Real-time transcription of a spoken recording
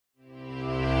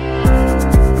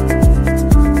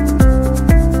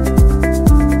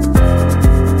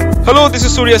Hello, this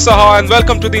is Surya Saha, and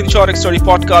welcome to the Insurance Story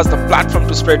Podcast, the platform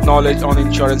to spread knowledge on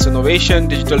insurance innovation,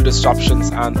 digital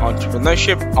disruptions, and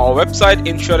entrepreneurship. Our website,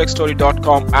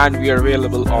 insurexstory.com, and we are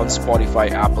available on Spotify,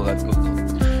 Apple, and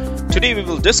Google. Today, we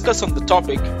will discuss on the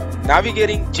topic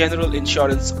navigating general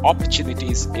insurance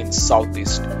opportunities in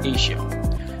Southeast Asia.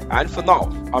 And for now,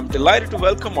 I'm delighted to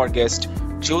welcome our guest,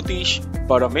 Jyotish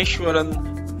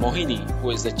Parameswaran Mohini, who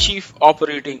is the Chief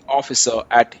Operating Officer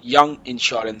at Young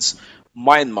Insurance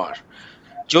Myanmar.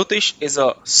 Jyotish is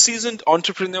a seasoned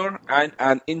entrepreneur and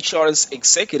an insurance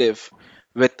executive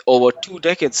with over 2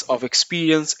 decades of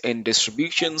experience in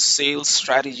distribution, sales,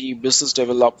 strategy, business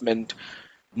development,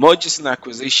 mergers and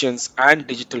acquisitions, and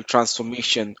digital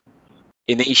transformation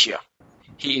in Asia.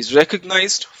 He is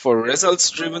recognized for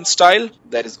results-driven style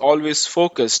that is always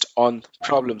focused on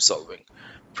problem solving.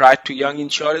 Prior to Young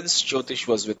Insurance, Jyotish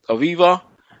was with Aviva,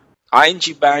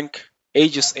 ING Bank,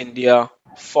 Aegis India,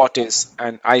 Fortis,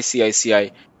 and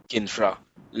ICICI Kinfra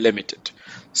Limited.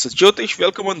 So, Jyotish,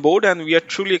 welcome on board, and we are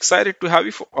truly excited to have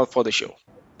you for the show.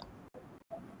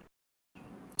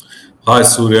 Hi,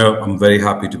 Surya. I'm very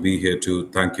happy to be here too.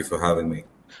 Thank you for having me.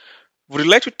 Would you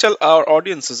like to tell our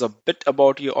audiences a bit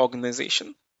about your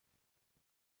organization?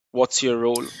 What's your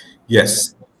role?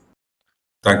 Yes,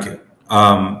 thank you.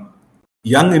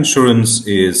 Young Insurance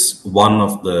is one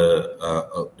of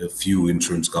the few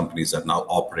insurance companies that now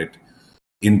operate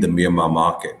in the Myanmar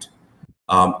market.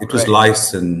 It was Right.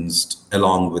 licensed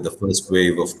along with the first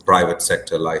wave of private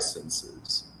sector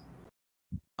licenses.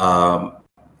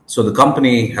 So the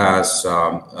company has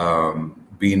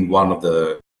been one of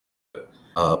the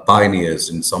pioneers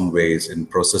in some ways in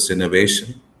process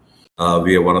innovation.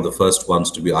 We are one of the first ones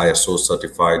to be ISO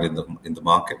certified in the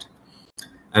market,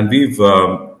 and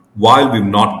while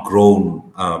we've not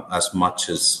grown as much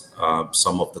as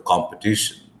some of the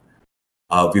competition,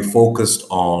 we focused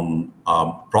on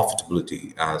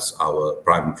profitability as our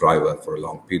prime driver for a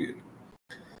long period.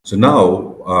 So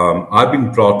now I've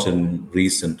been brought in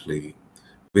recently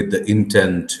with the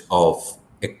intent of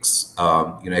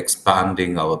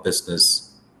expanding our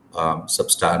business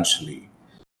substantially,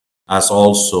 as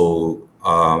also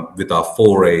with our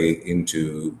foray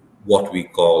into what we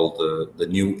call the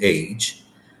new age,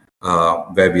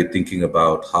 where we're thinking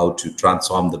about how to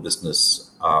transform the business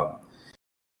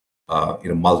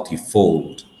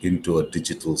multifold into a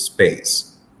digital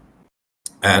space.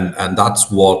 And that's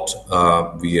what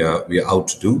we are out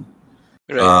to do,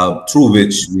 Right. through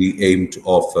which we aim to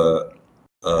offer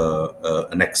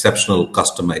an exceptional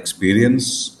customer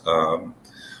experience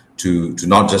to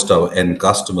not just our end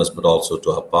customers but also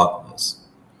to our partners.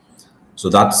 So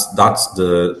that's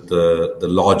the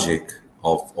logic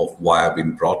of why I've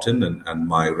been brought in, and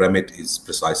my remit is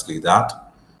precisely that.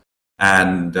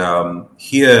 And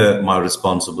here my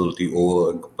responsibility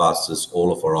over encompasses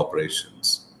all of our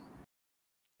operations.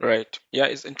 Right. Yeah,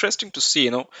 it's interesting to see,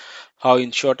 how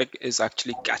InsurTech is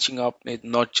actually catching up in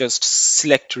not just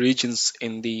select regions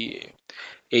in the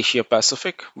Asia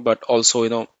Pacific, but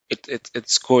also,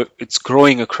 it's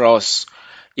growing across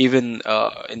even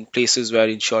in places where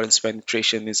insurance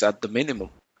penetration is at the minimum.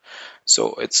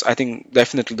 So I think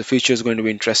definitely the future is going to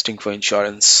be interesting for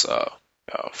insurance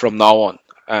from now on,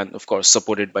 and of course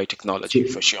supported by technology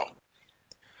for sure.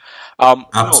 Um, you know,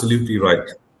 Absolutely right.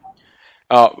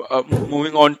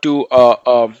 Moving on to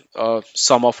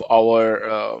some of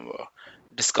our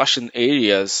discussion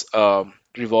areas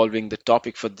revolving the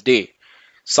topic for the day.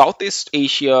 Southeast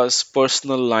Asia's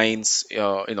personal lines,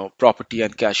 property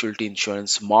and casualty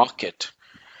insurance market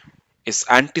is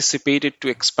anticipated to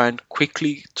expand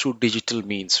quickly through digital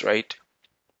means, right?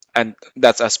 And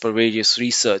that's as per various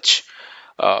research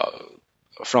uh,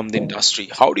 from the industry.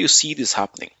 How do you see this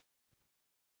happening?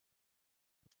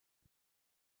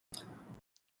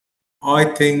 I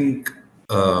think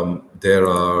there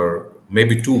are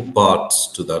maybe two parts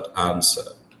to that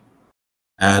answer.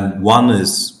 And one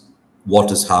is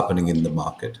what is happening in the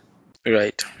market,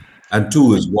 Right. and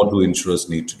two is what do insurers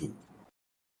need to do.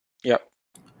 Yeah.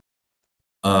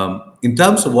 In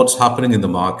terms of what's happening in the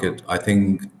market, I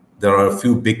think there are a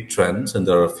few big trends and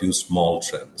there are a few small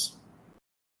trends.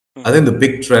 I Hmm. think the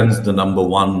big trends, the number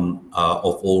one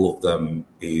of all of them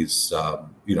is,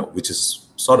 which is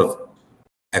sort of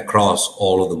across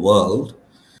all of the world,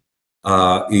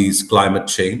 is climate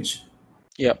change.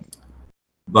 Yeah.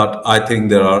 But I think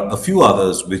there are a few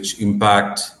others which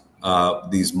impact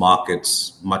these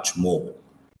markets much more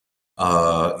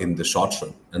in the short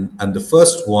run. And the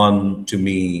first one to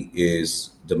me is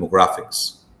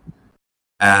demographics.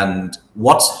 And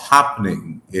what's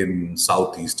happening in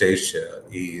Southeast Asia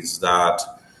is that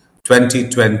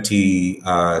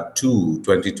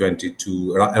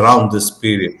 2022, around this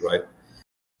period, right?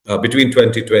 between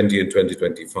 2020 and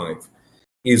 2025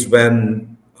 is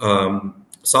when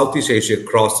Southeast Asia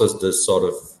crosses this sort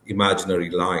of imaginary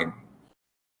line,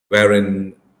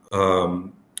 wherein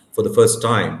for the first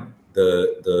time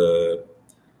the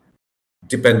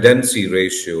dependency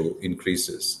ratio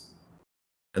increases.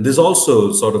 And this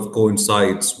also sort of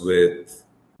coincides with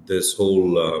this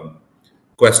whole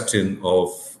question of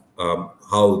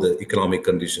how the economic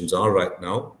conditions are right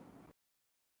now.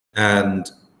 And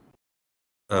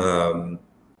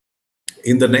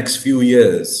in the next few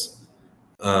years,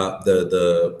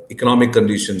 the economic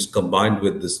conditions combined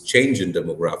with this change in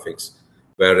demographics,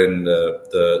 wherein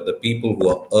the people who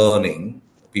are earning,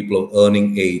 people of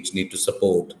earning age, need to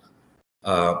support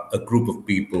a group of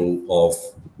people of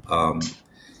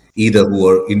either who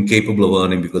are incapable of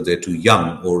earning because they're too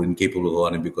young or incapable of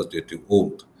earning because they're too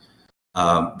old.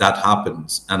 That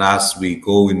happens. And as we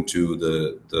go into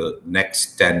the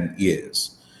next 10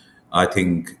 years, I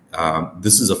think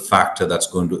this is a factor that's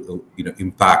going to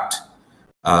impact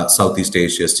Southeast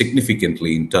Asia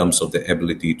significantly in terms of their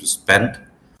ability to spend,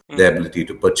 their ability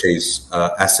to purchase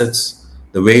assets,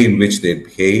 the way in which they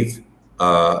behave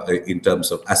in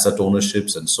terms of asset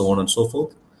ownerships and so on and so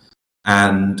forth,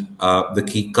 and the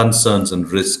key concerns and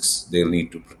risks they'll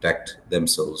need to protect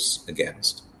themselves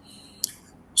against.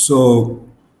 So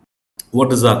what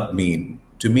does that mean?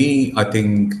 To me, I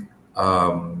think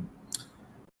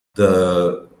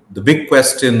the big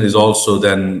question is also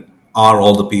then, are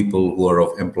all the people who are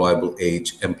of employable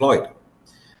age employed?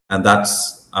 And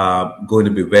that's going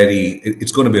to be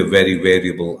it's going to be a very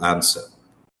variable answer,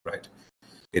 right?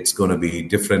 It's going to be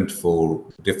different for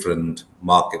different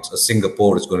markets. A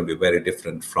Singapore is going to be very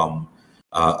different from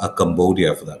a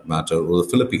Cambodia, for that matter, or the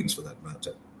Philippines, for that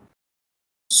matter.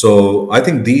 So I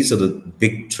think these are the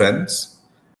big trends.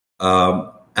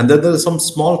 And then there are some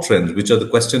small trends, which are the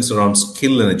questions around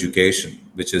skill and education,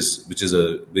 which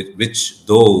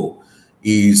though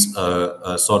is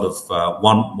a sort of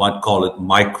one might call it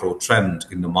micro trend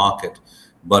in the market,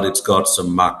 but it's got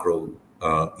some macro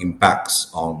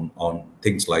impacts on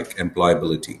things like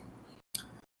employability.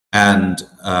 And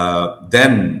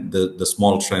then the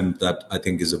small trend that I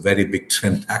think is a very big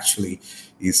trend actually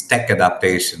is tech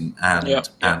adaptation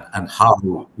and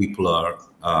how people are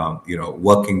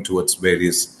working towards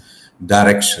various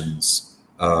directions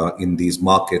in these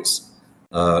markets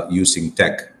using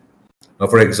tech. Now,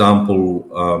 for example,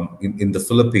 in the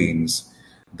Philippines,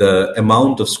 the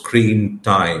amount of screen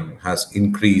time has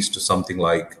increased to something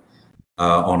like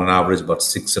on an average about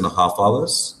 6.5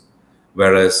 hours,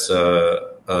 whereas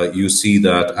you see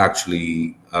that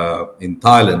actually in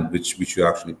Thailand, which you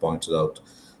actually pointed out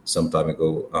some time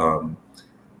ago,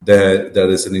 there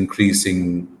is an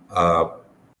increasing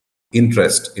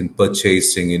interest in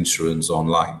purchasing insurance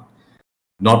online.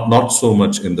 Not so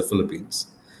much in the Philippines.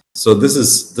 So this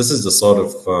is the sort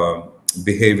of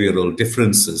behavioral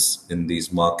differences in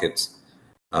these markets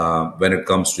when it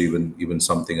comes to even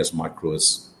something as micro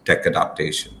as tech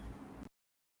adaptation.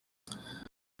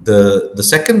 The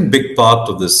second big part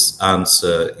of this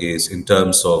answer is in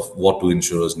terms of what do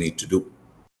insurers need to do,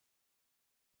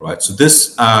 right? So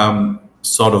this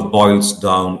sort of boils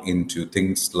down into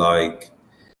things like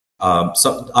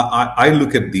I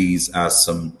look at these as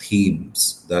some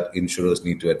themes that insurers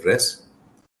need to address.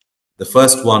 The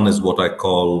first one is what I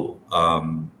call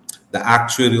the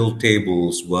actuarial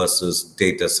tables versus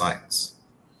data science.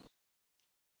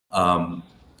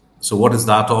 So what is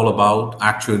that all about?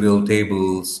 Actuarial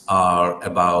tables are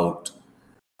about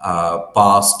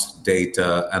past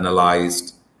data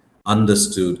analyzed,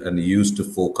 understood, and used to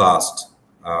forecast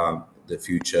the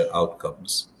future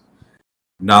outcomes.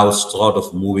 Now sort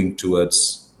of moving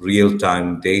towards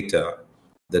real-time data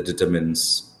that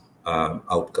determines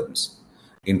outcomes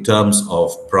in terms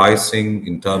of pricing,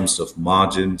 in terms of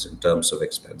margins, in terms of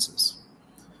expenses.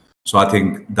 So I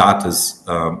think that is,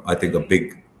 I think, a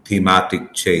big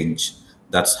thematic change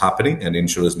that's happening, and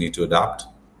insurers need to adapt.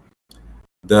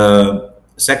 The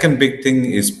second big thing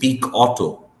is peak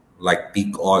auto, like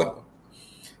peak oil.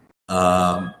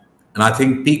 And I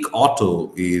think peak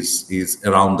auto is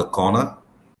around the corner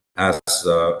as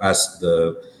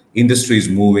the industry is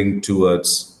moving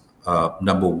towards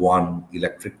number one,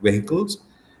 electric vehicles,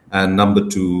 and number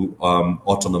two,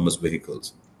 autonomous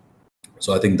vehicles.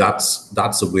 So I think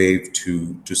that's a wave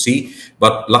to see.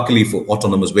 But luckily for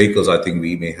autonomous vehicles, I think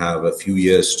we may have a few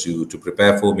years to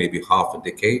prepare for, maybe half a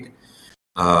decade.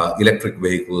 Electric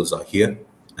vehicles are here,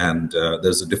 and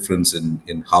there's a difference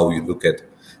in how you look at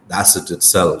the asset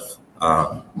itself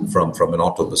from an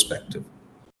auto perspective.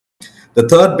 The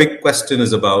third big question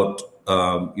is about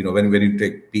when you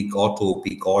take peak auto,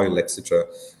 peak oil, etc.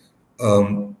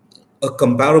 A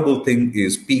comparable thing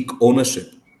is peak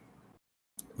ownership,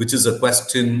 which is a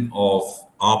question of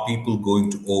are people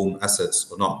going to own assets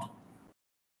or not?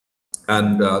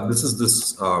 And this is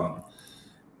this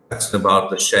question about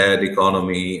the shared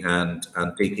economy and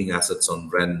taking assets on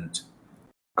rent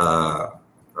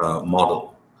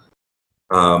model.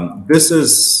 This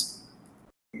is,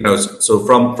 so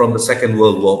from the Second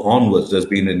World War onwards, there's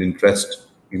been an interest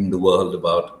in the world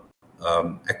about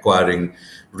acquiring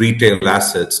retail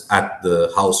assets at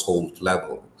the household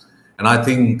level. And I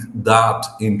think that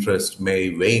interest may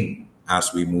wane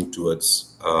as we move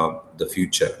towards the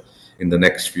future in the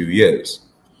next few years.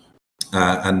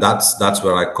 And that's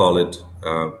where I call it,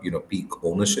 peak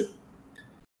ownership.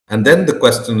 And then the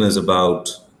question is about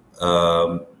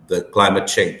the climate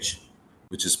change,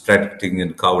 which is predicting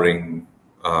and covering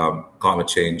climate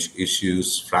change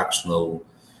issues, fractional,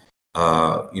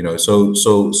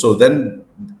 so then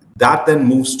that then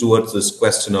moves towards this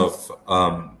question of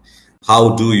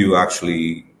how do you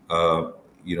actually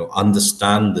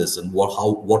understand this, and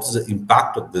what is the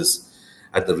impact of this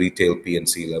at the retail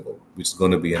P&C level, which is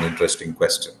going to be an interesting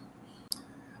question.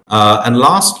 And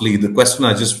lastly, the question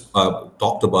I just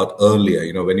talked about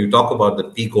earlier, when you talk about the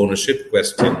peak ownership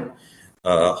question,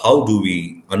 how do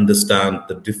we understand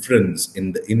the difference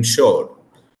in the insured,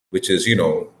 which is,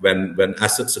 when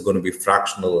assets are going to be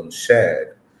fractional and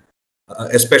shared,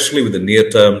 especially with the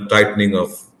near-term tightening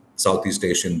of Southeast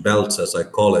Asian belts, as I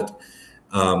call it,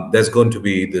 there's going to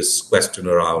be this question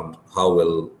around how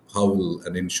will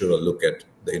an insurer look at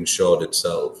the insured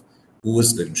itself, who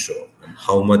is the insured, and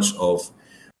how much of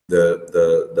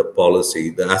the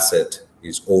policy, the asset,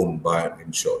 is owned by an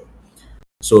insured.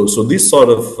 So these are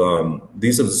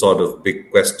the sort of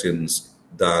big questions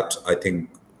that I think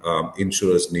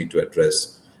insurers need to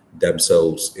address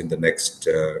themselves in the next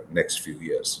few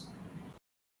years.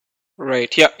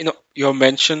 Right. Yeah. You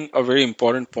mentioned a very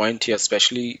important point here,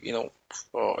 especially,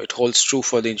 it holds true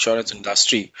for the insurance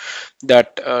industry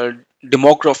that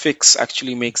demographics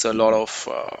actually makes a lot of,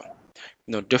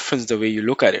 difference the way you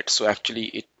look at it. So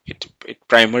actually, it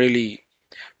primarily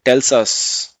tells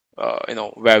us,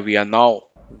 where we are now,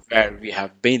 where we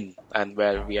have been, and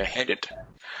where we are headed.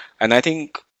 And I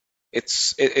think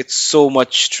it's so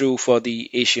much true for the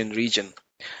Asian region.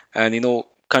 And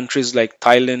countries like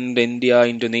Thailand, India,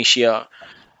 Indonesia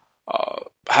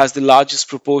has the largest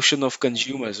proportion of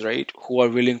consumers, right, who are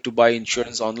willing to buy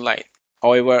insurance online.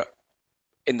 However,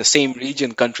 in the same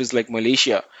region, countries like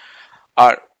Malaysia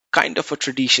are kind of a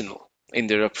traditional in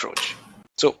their approach.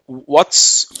 So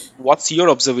what's your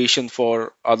observation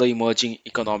for other emerging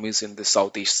economies in the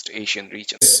Southeast Asian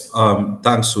region?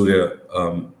 Thanks, Surya.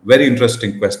 Very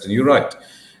interesting question. You're right.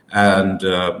 And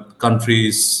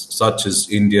countries such as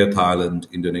India,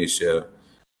 Thailand, Indonesia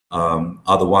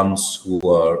are the ones who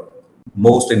are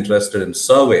most interested in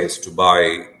surveys to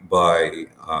buy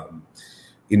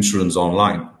insurance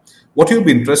online. What you'll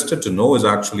be interested to know is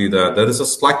actually that there is a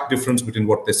slight difference between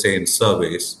what they say in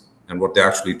surveys and what they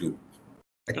actually do.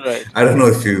 Right. I don't know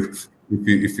if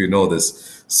you know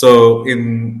this. So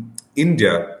in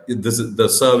India, the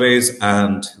surveys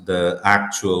and the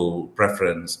actual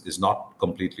preference is not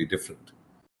completely different.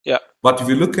 Yeah. But if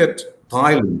you look at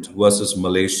Thailand versus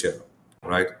Malaysia,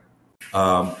 right?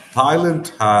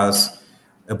 Thailand has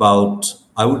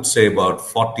I would say about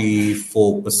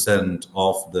 44%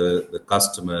 of the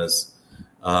customers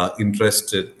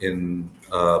interested in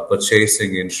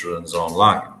purchasing insurance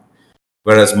online,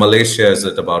 whereas Malaysia is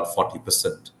at about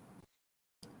 40%.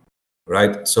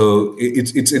 Right, so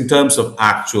it's in terms of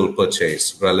actual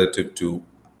purchase relative to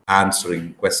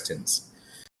answering questions,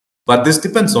 but this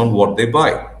depends on what they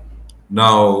buy.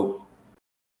 Now,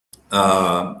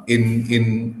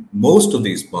 in most of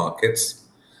these markets,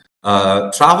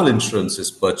 travel insurance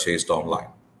is purchased online,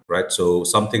 right? So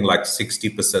something like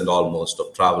 60% almost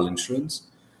of travel insurance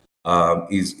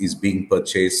is being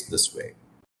purchased this way.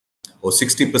 Or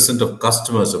 60% of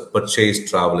customers have purchased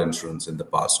travel insurance in the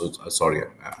past. So, sorry,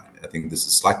 I think this is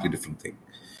a slightly different thing.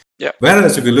 Yeah.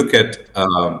 Whereas if you look at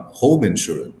home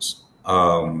insurance,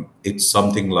 it's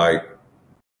something like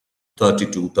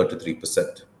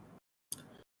 33%.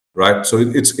 Right? So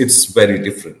it's very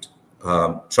different.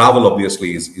 Travel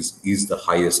obviously is the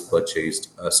highest purchased.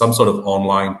 Some sort of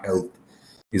online health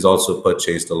is also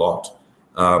purchased a lot.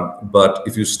 But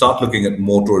if you start looking at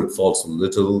motor, it falls a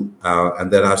little,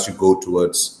 and then as you go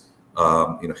towards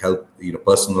health,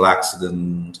 personal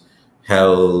accident,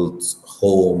 health,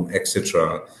 home,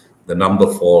 etc., the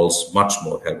number falls much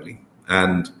more heavily.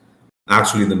 And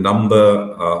actually, the number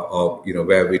of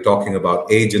where we're talking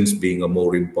about agents being a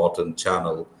more important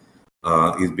channel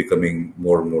is becoming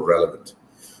more and more relevant.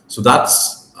 So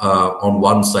that's on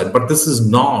one side, but this is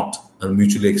not a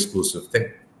mutually exclusive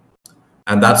thing.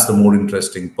 And that's the more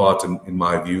interesting part in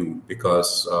my view,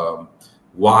 because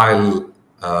while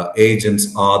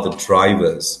agents are the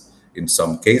drivers in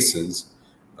some cases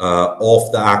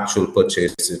of the actual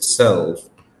purchase itself,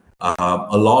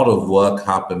 a lot of work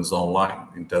happens online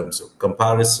in terms of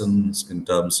comparisons, in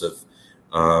terms of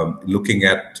looking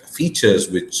at features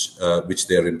which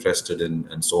they're interested in,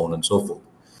 and so on and so forth.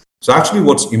 So actually,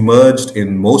 what's emerged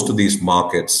in most of these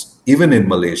markets, even in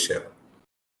Malaysia,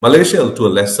 to a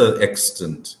lesser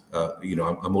extent,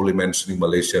 I'm only mentioning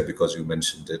Malaysia because you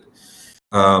mentioned it.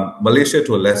 Malaysia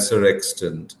to a lesser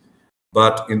extent,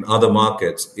 but in other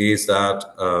markets, is that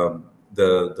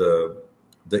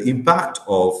the impact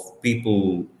of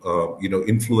people,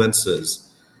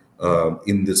 influencers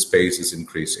in this space is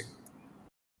increasing.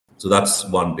 So that's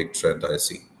one big trend I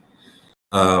see.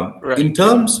 Right. In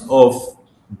terms of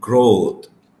growth,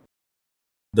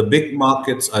 the big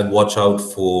markets I'd watch out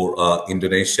for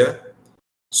Indonesia.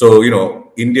 So,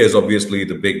 India is obviously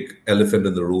the big elephant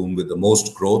in the room with the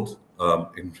most growth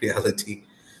in reality.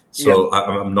 Yeah. So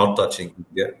I'm not touching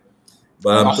India.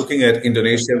 But I'm looking at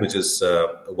Indonesia, which is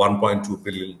 1.2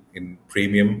 billion in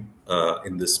premium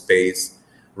in this space,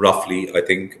 roughly. I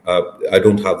think I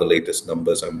don't have the latest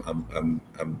numbers. I'm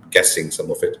guessing some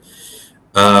of it.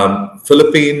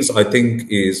 Philippines, I think,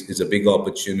 is a big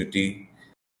opportunity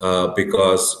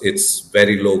because it's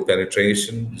very low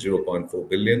penetration, 0.4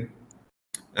 billion.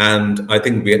 And I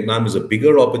think Vietnam is a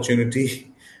bigger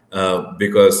opportunity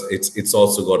because it's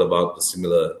also got about the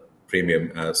similar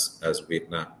premium as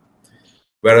Vietnam.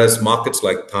 Whereas markets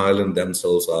like Thailand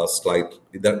themselves are slightly,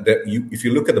 if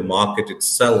you look at the market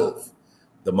itself,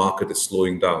 the market is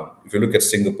slowing down. If you look at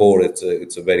Singapore,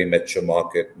 it's a very mature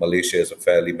market. Malaysia is a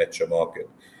fairly mature market.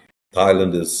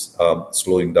 Thailand is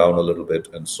slowing down a little bit,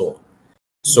 and so on.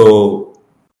 So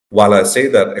while I say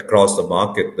that across the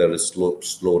market there is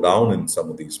slowdown in some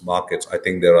of these markets, I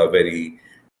think there are very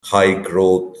high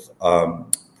growth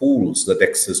pools that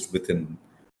exist within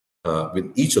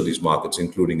with each of these markets,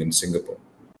 including in Singapore.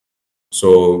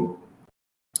 So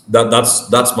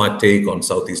that's my take on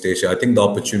Southeast Asia. I think the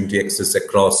opportunity exists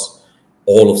across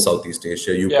all of Southeast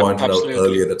Asia. You pointed Absolutely. out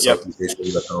earlier that Yep. Southeast Asia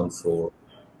will account for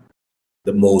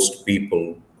the most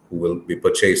people who will be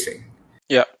purchasing.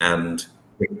 Yeah. And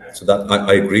so that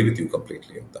I agree with you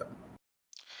completely on that.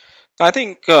 I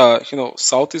think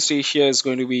Southeast Asia is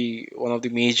going to be one of the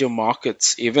major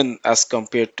markets, even as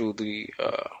compared to the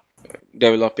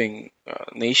developing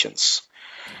nations,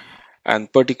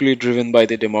 and particularly driven by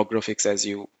the demographics, as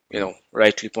you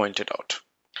rightly pointed out.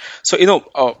 So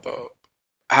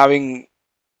having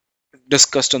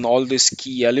discussed on all these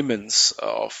key elements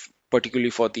of particularly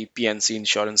for the PNC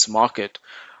insurance market,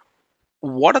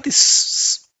 what are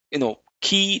the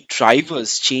key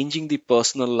drivers changing the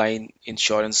personal line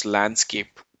insurance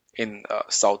landscape in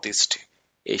Southeast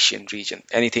Asian region?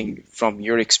 Anything from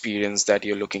your experience that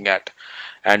you're looking at,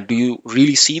 and do you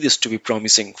really see this to be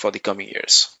promising for the coming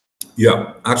years?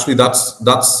 Yeah, actually, that's.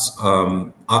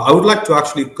 I would like to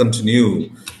actually continue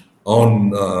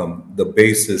on the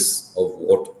basis of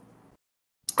what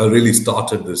I really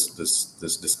started this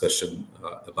discussion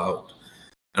about,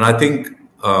 and I think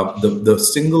the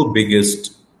single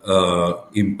biggest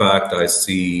impact I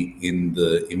see in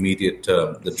the immediate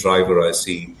term, the driver I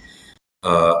see,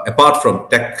 apart from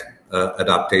tech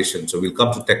adaptation. So we'll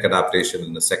come to tech adaptation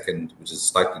in a second, which is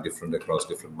slightly different across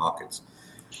different markets.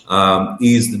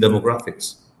 Is the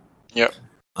demographics. Yeah.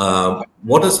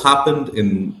 What has happened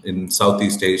in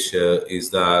Southeast Asia is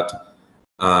that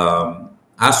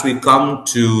as we come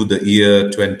to the year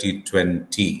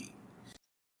 2020,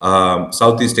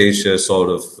 Southeast Asia sort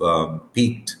of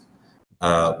peaked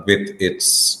with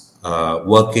its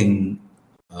working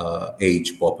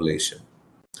age population.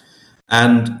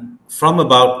 And from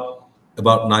about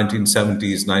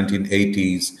 1970s,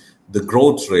 1980s, the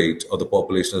growth rate of the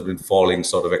population has been falling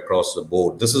sort of across the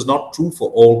board. This is not true for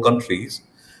all countries.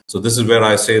 So this is where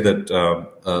I say that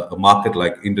a market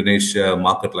like Indonesia, a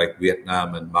market like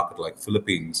Vietnam, and a market like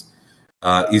Philippines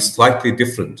is slightly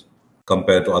different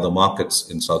compared to other markets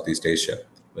in Southeast Asia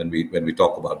when we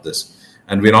talk about this.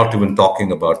 And we're not even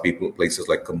talking about places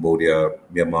like Cambodia,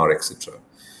 Myanmar, etc.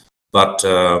 But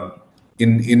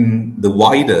in the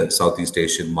wider Southeast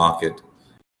Asian market,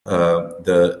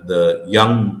 the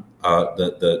young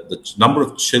the number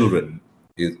of children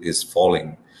is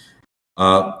falling,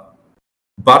 but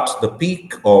the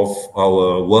peak of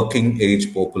our working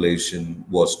age population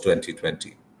was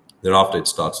 2020. Thereafter, it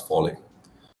starts falling.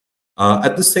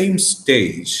 At the same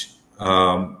stage,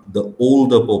 the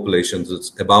older populations,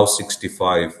 it's about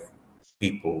 65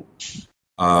 people,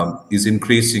 is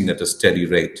increasing at a steady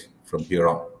rate from here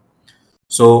on.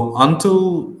 So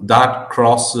until that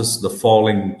crosses the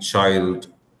falling child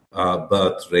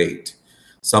birth rate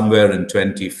somewhere in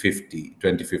 2050,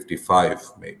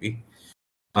 2055 maybe,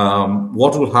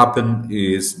 what will happen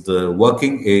is the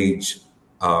working age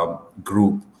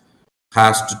group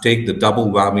has to take the double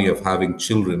whammy of having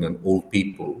children and old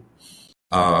people,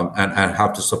 and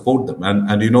have to support them.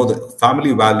 And the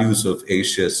family values of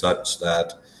Asia is such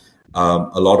that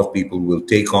a lot of people will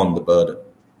take on the burden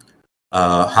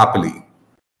happily.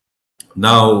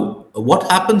 Now,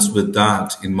 what happens with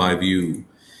that, in my view,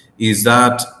 is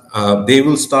that they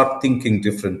will start thinking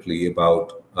differently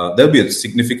about. There'll be a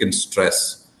significant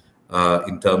stress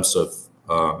in terms of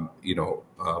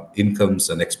incomes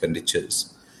and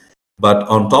expenditures. But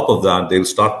on top of that, they'll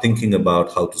start thinking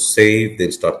about how to save.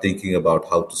 They'll start thinking about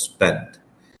how to spend.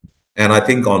 And I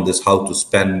think on this how to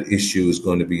spend issue is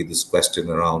going to be this question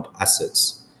around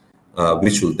assets,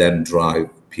 which will then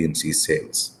drive PNC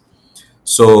sales.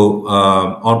 So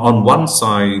on one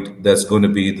side, there's going to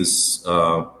be this,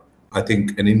 I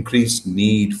think, an increased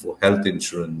need for health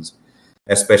insurance,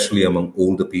 especially among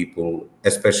older people,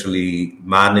 especially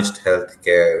managed health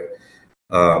care,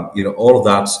 all of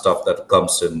that stuff that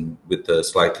comes in with a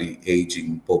slightly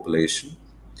aging population.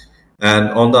 And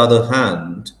on the other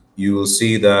hand, you will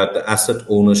see that the asset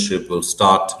ownership will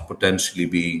start potentially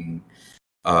being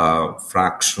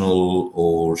fractional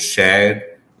or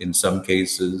shared in some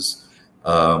cases.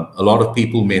 A lot of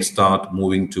people may start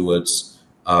moving towards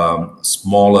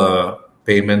smaller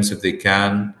payments if they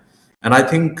can. And I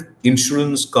think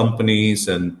insurance companies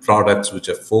and products which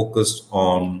are focused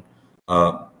on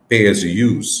pay as you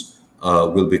use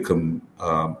will become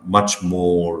much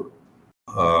more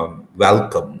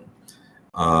welcome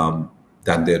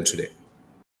than they are today.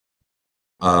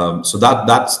 So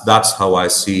that's how I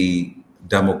see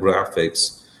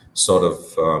demographics sort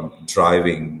of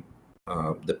driving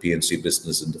the PNC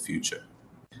business in the future.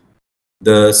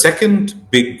 The second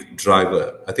big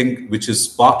driver, I think, which is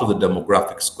part of the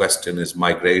demographics question, is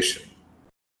migration.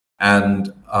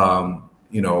 And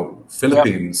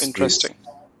Philippines. Yeah, interesting.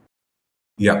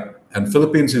 And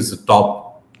Philippines is the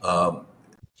top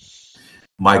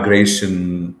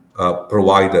migration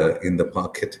provider in the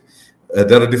market.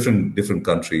 There are different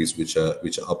countries which are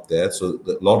up there. So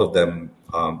a lot of them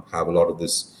have a lot of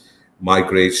this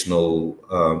migrational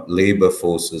labor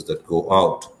forces that go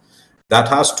out. That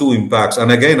has two impacts.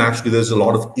 And again, actually, there's a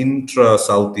lot of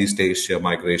intra-Southeast Asia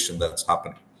migration that's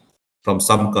happening from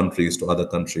some countries to other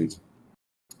countries.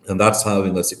 And that's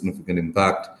having a significant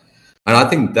impact. And I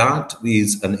think that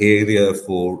is an area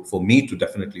for me to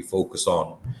definitely focus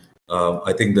on.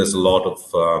 I think there's a lot of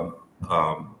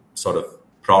sort of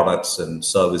products and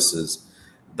services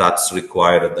that's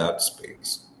required at that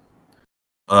space.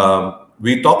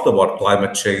 We talked about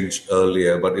climate change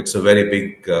earlier, but it's a very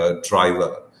big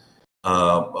driver.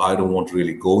 I don't want to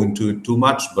really go into it too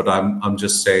much, but I'm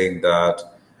just saying that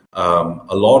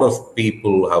a lot of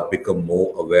people have become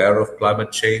more aware of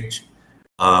climate change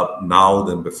now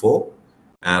than before.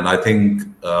 And I think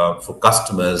for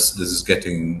customers, this is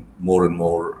getting more and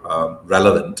more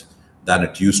relevant than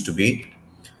it used to be.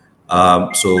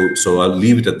 So I'll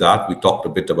leave it at that. We talked a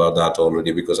bit about that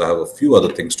already because I have a few other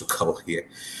things to cover here.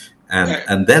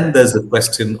 And then there's the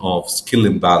question of skill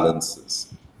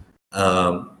imbalances.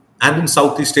 And in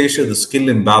Southeast Asia, the skill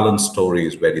imbalance story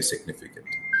is very significant.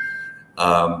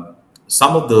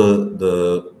 Some of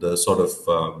the sort of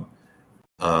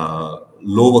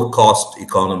lower cost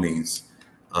economies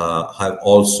have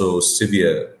also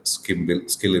severe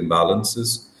skill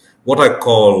imbalances. What I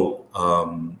call,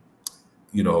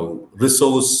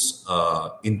 resource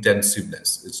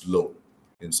intensiveness is low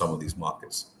in some of these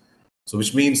markets. So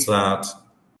which means that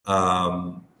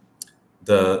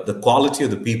the quality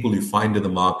of the people you find in the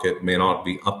market may not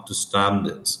be up to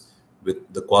standards with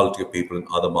the quality of people in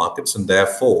other markets, and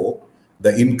therefore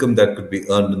the income that could be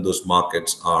earned in those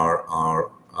markets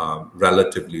are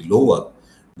relatively lower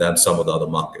than some of the other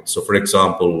markets. So, for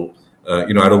example, I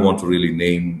don't want to really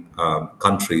name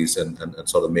countries and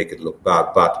sort of make it look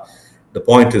bad, but the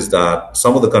point is that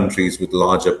some of the countries with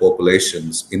larger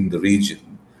populations in the region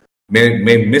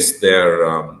may miss their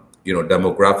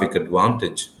demographic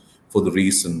advantage for the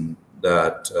reason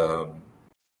that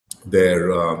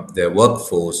their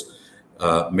workforce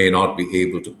may not be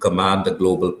able to command the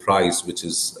global price, which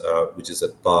is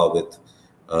at par with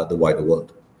the wider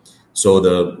world. So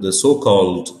the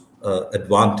so-called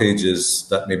advantages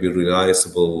that may be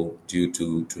realizable due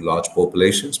to large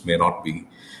populations may not be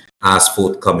as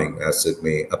forthcoming as it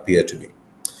may appear to be.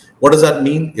 What does that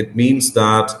mean? It means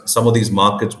that some of these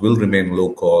markets will remain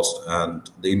low cost, and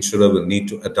the insurer will need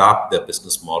to adapt their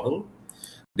business model.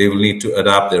 They will need to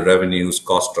adapt their revenues,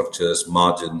 cost structures,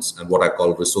 margins, and what I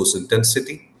call resource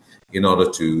intensity in order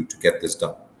to get this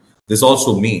done. This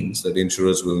also means that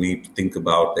insurers will need to think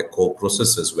about their core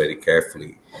processes very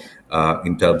carefully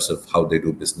in terms of how they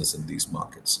do business in these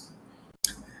markets.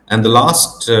 And the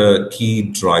last key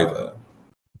driver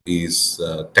is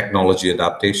technology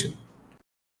adaptation.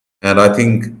 And I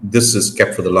think this is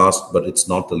kept for the last, but it's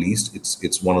not the least.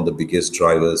 It's one of the biggest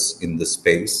drivers in this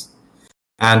space.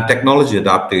 And technology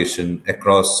adaptation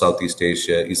across Southeast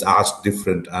Asia is as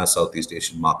different as Southeast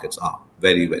Asian markets are.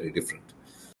 Very, very different.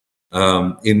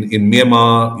 In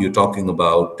Myanmar, you're talking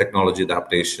about technology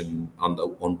adaptation on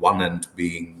one end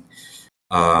being,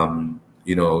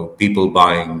 people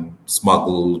buying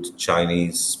smuggled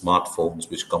Chinese smartphones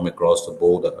which come across the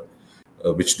border,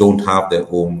 which don't have their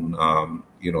own,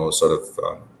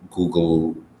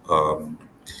 Google,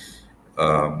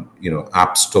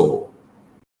 app store.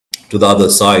 To the other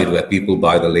side, where people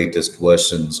buy the latest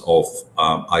versions of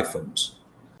iPhones.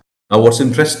 Now, what's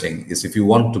interesting is if you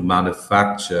want to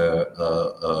manufacture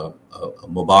a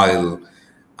mobile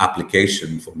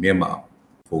application for Myanmar,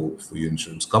 for your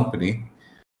insurance company,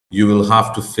 you will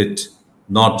have to fit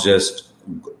not just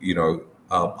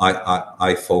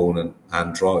iPhone and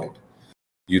Android.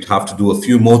 You'd have to do a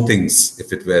few more things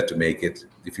if you were to make it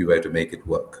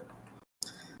work.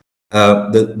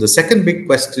 The second big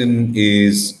question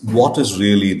is, what is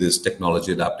really this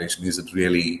technology adaptation? Is it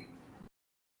really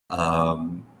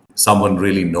someone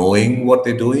really knowing what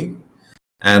they're doing?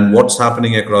 And what's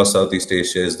happening across Southeast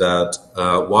Asia is that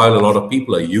while a lot of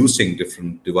people are using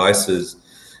different devices,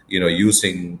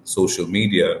 using social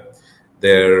media,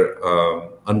 their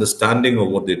understanding of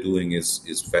what they're doing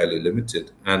is fairly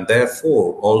limited. And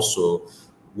therefore, also,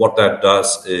 what that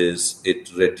does is it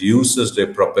reduces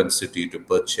their propensity to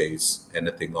purchase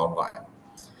anything online.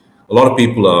 A lot of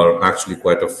people are actually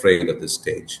quite afraid at this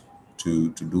stage to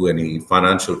do any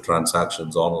financial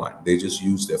transactions online. They just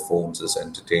use their phones as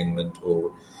entertainment,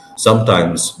 or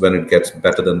sometimes, when it gets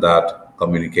better than that,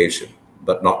 communication,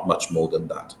 but not much more than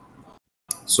that.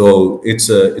 So it's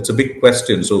a big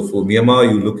question. So for Myanmar,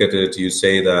 you look at it, you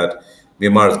say that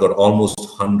Myanmar has got almost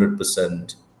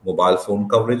 100% mobile phone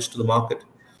coverage to the market.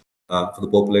 For the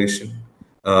population,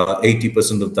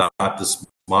 80% of that is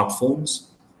smartphones.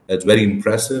 It's very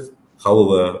impressive.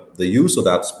 However, the use of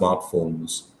that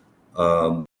smartphones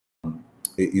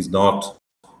is not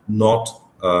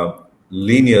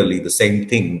linearly the same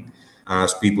thing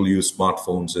as people use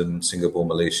smartphones in Singapore,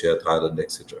 Malaysia, Thailand,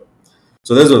 etc.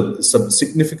 So there's some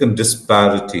significant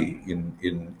disparity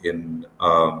in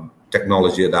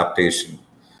technology adaptation,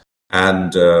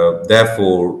 and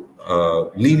therefore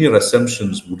linear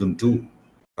assumptions wouldn't do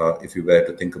if you were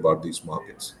to think about these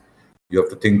markets. You have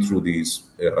to think through these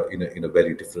in a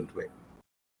very different way.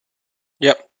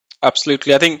 Yeah,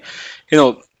 absolutely. I think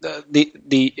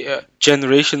the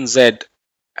Generation Z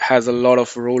has a lot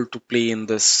of role to play in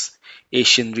this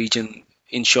Asian region,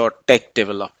 in short, tech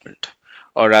development,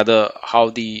 or rather, how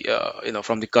the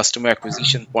from the customer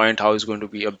acquisition point, how it's going to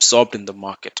be absorbed in the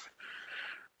market,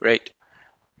 right?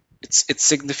 It's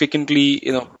significantly,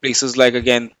 places like,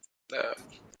 again,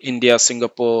 India,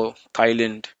 Singapore,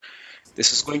 Thailand.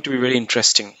 This is going to be very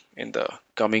interesting in the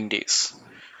coming days.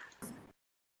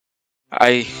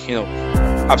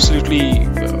 Absolutely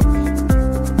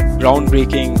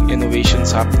groundbreaking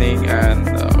innovations happening, and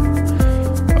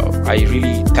I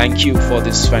really thank you for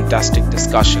this fantastic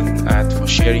discussion and for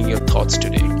sharing your thoughts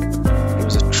today. It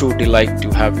was a true delight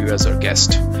to have you as our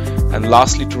guest. And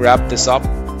lastly, to wrap this up,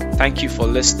 thank you for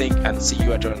listening, and see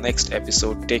you at our next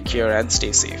episode. Take care and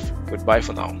stay safe. Goodbye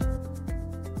for now.